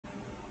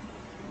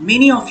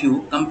many of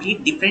you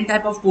complete different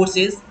type of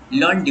courses,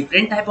 learn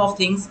different type of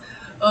things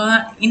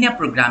in a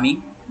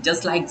programming,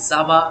 just like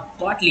Java,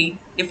 Kotlin,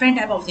 different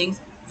type of things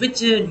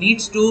which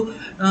needs to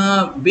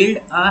build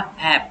a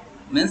app,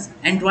 means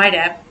Android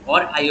app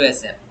or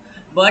iOS app.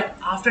 But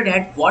after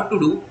that, what to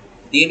do?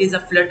 There is a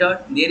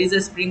Flutter, there is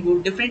a Spring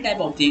Boot, different type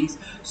of things.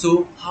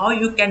 So how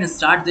you can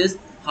start this,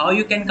 how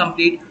you can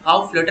complete,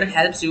 how Flutter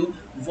helps you,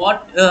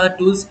 what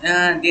tools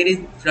there is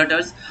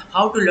Flutters,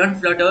 how to learn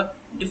Flutter,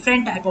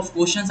 different type of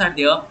questions are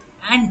there,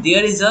 and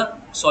there is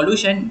a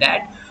solution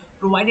that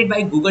provided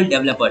by Google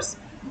developers.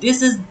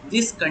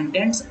 These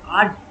contents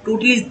are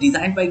totally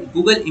designed by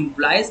Google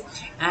employees,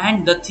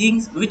 and the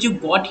things which you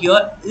got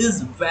here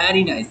is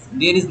very nice.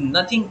 There is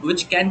nothing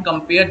which can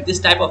compare this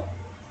type of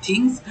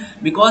things,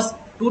 because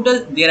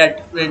total there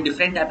are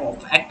different type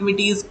of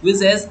activities,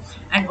 quizzes,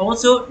 and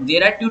also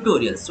there are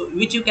tutorials, so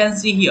which you can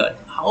see here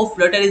how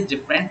Flutter is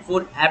different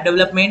for app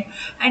development,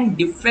 and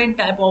different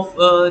type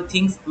of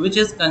things which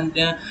is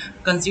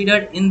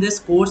considered in this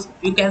course.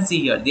 You can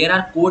see here there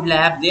are code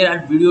lab, there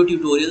are video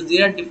tutorials,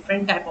 there are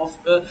different type of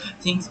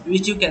things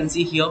which you can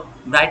see here.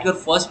 Write your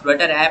first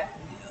Flutter app,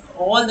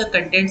 all the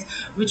contents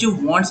which you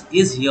want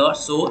is here,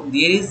 so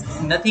there is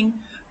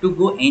nothing to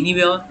go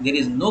anywhere, there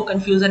is no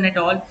confusion at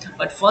all.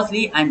 But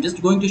firstly, I'm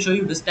just going to show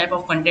you this type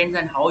of contents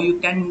and how you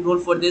can enroll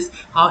for this,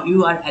 how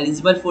you are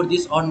eligible for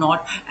this or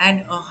not,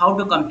 and how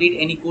to complete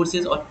any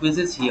courses or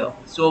quizzes here.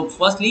 So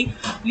firstly,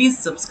 please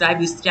subscribe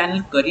this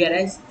channel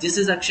Careerize. This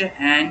is Akshay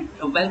and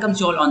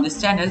welcomes you all on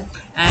this channel.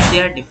 And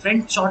there are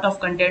different sort of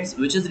contents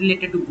which is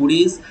related to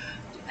goodies,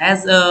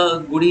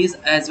 goodies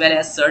as well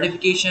as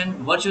certification,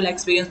 virtual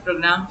experience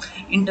program,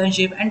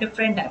 internship, and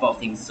different type of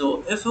things.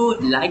 So if you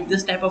like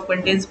this type of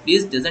contents,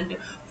 please doesn't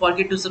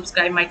forget to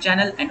subscribe my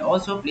channel, and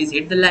also please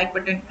hit the like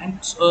button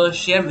and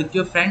share with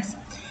your friends.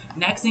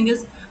 Next thing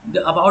is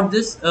about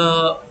this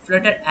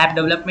Flutter app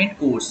development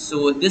course.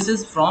 So this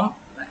is from,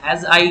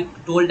 as I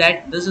told,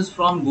 that this is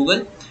from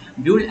Google,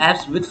 build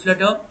apps with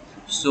Flutter.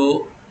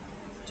 So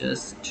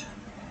just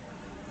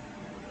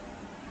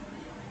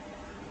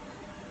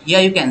here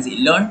you can see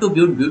learn to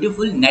build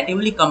beautiful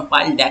natively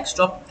compiled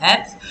desktop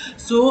apps.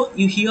 So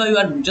here you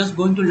are just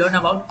going to learn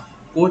about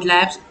code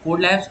labs. Code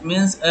labs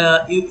means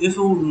if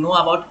you know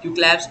about quick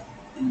labs,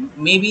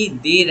 maybe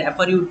they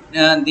refer you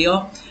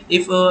there.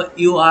 If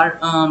you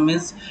are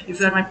means if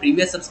you are my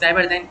previous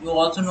subscriber, then you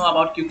also know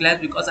about quick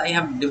labs, because I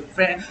have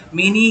different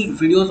many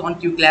videos on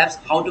quick labs,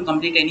 how to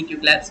complete any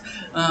quick labs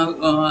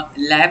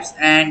labs,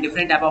 and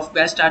different type of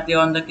quests are there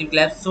on the quick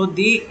labs. So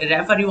they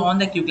refer you on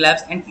the quick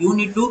labs, and you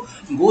need to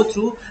go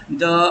through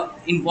the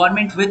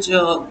environment which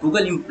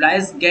Google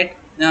employees get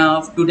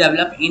to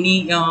develop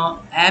any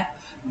app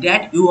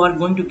that you are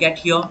going to get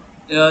here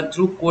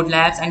through code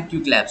labs and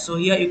quick labs. So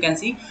here you can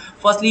see,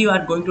 firstly you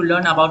are going to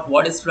learn about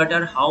what is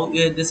Flutter, how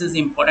this is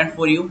important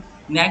for you.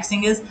 Next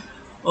thing is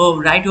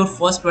write your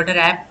first Flutter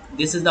app.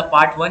 This is the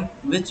part one,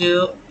 which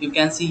you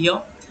can see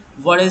here.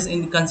 What is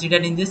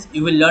considered in this?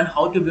 You will learn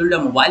how to build a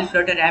mobile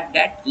Flutter app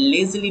that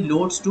lazily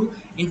loads to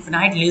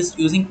infinite list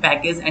using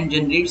package and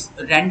generates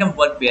random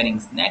work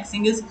pairings. Next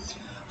thing is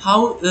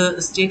how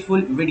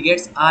stateful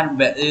widgets are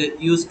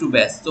used to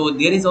best. So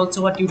there is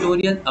also a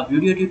tutorial, a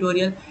video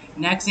tutorial.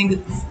 Next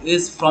thing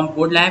is from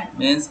code lab,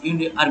 means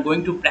you are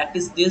going to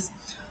practice this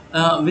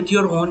with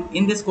your own.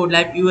 In this code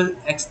lab, you will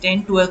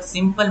extend to a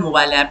simple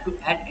mobile app to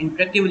add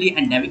interactively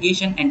and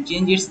navigation and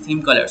change its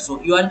theme color.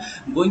 So you are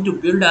going to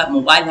build a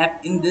mobile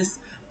app in this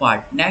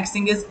part. Next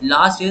thing is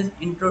last is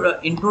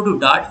intro to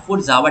Dart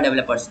for Java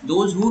developers.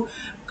 Those who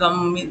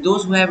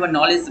have a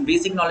knowledge,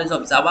 basic knowledge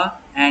of Java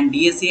and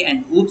DSA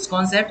and OOPS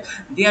concept,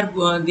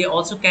 they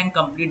also can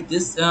complete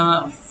this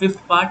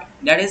fifth part.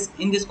 That is,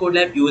 in this code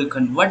lab you will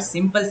convert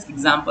simple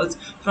examples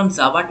from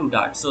Java to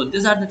Dart. So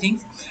these are the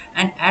things.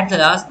 And at the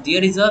last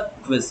there is a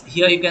quiz.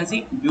 Here you can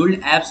see build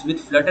apps with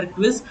Flutter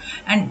quiz,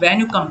 and when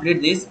you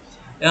complete this,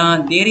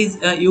 there is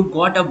you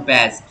got a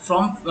badge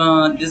from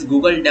this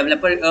Google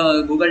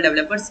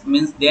developers,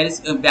 means there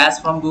is a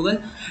badge from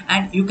Google,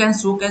 and you can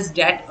showcase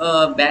that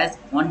badge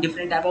on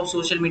different type of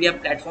social media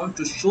platforms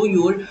to show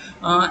your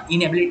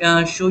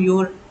inability, show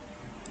your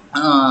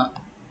uh,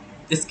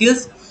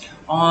 skills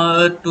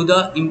to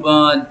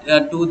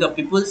the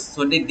people,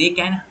 so that they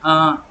can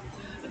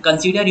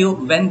consider you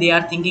when they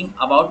are thinking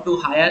about to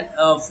hire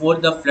for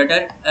the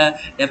Flutter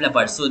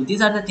developers. So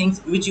these are the things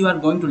which you are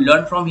going to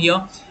learn from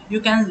here. You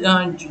can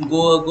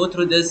go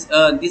through this.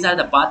 These are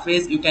the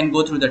pathways. You can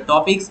go through the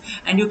topics,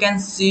 and you can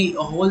see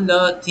all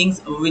the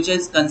things which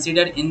is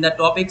considered in the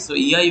topic. So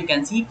here you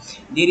can see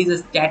there is a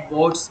stat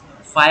boards,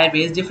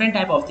 firebase, different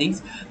type of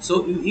things.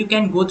 So you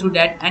can go through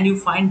that, and you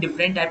find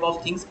different type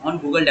of things on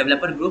Google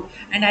developer group.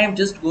 And I am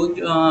just going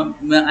to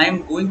I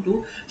am going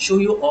to show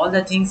you all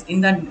the things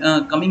in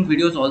the coming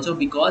videos also,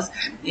 because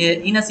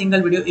in a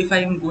single video if I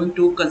am going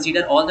to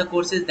consider all the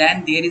courses,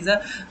 then there is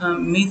a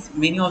means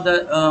many of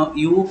the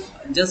you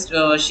just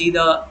see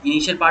the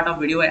initial part of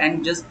video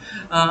and just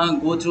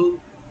go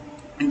through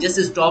and just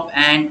stop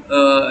and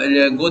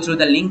go through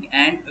the link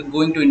and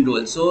going to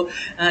enroll. So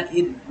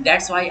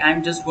that's why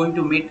I'm just going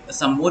to make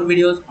some more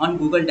videos on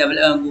Google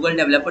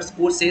developers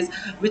courses,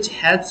 which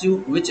helps you,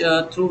 which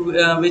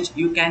through which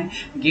you can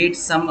get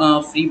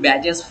some free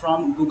badges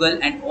from Google,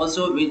 and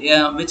also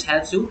which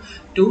helps you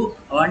to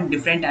earn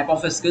different type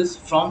of skills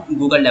from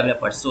Google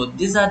developers. So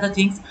these are the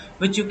things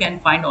which you can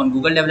find on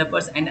Google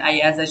developers. And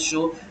as I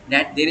show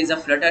that there is a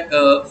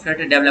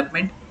Flutter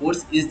development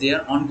course is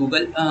there on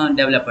Google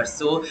developers.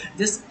 So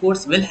this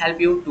course will help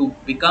you to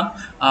become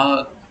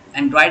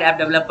Android app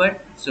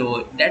developer.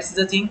 So that's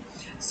the thing.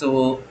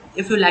 So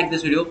if you like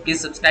this video,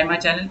 please subscribe my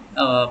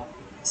channel,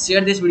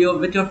 share this video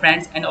with your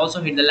friends, and also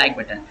hit the like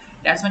button.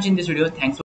 That's much in this video. Thanks for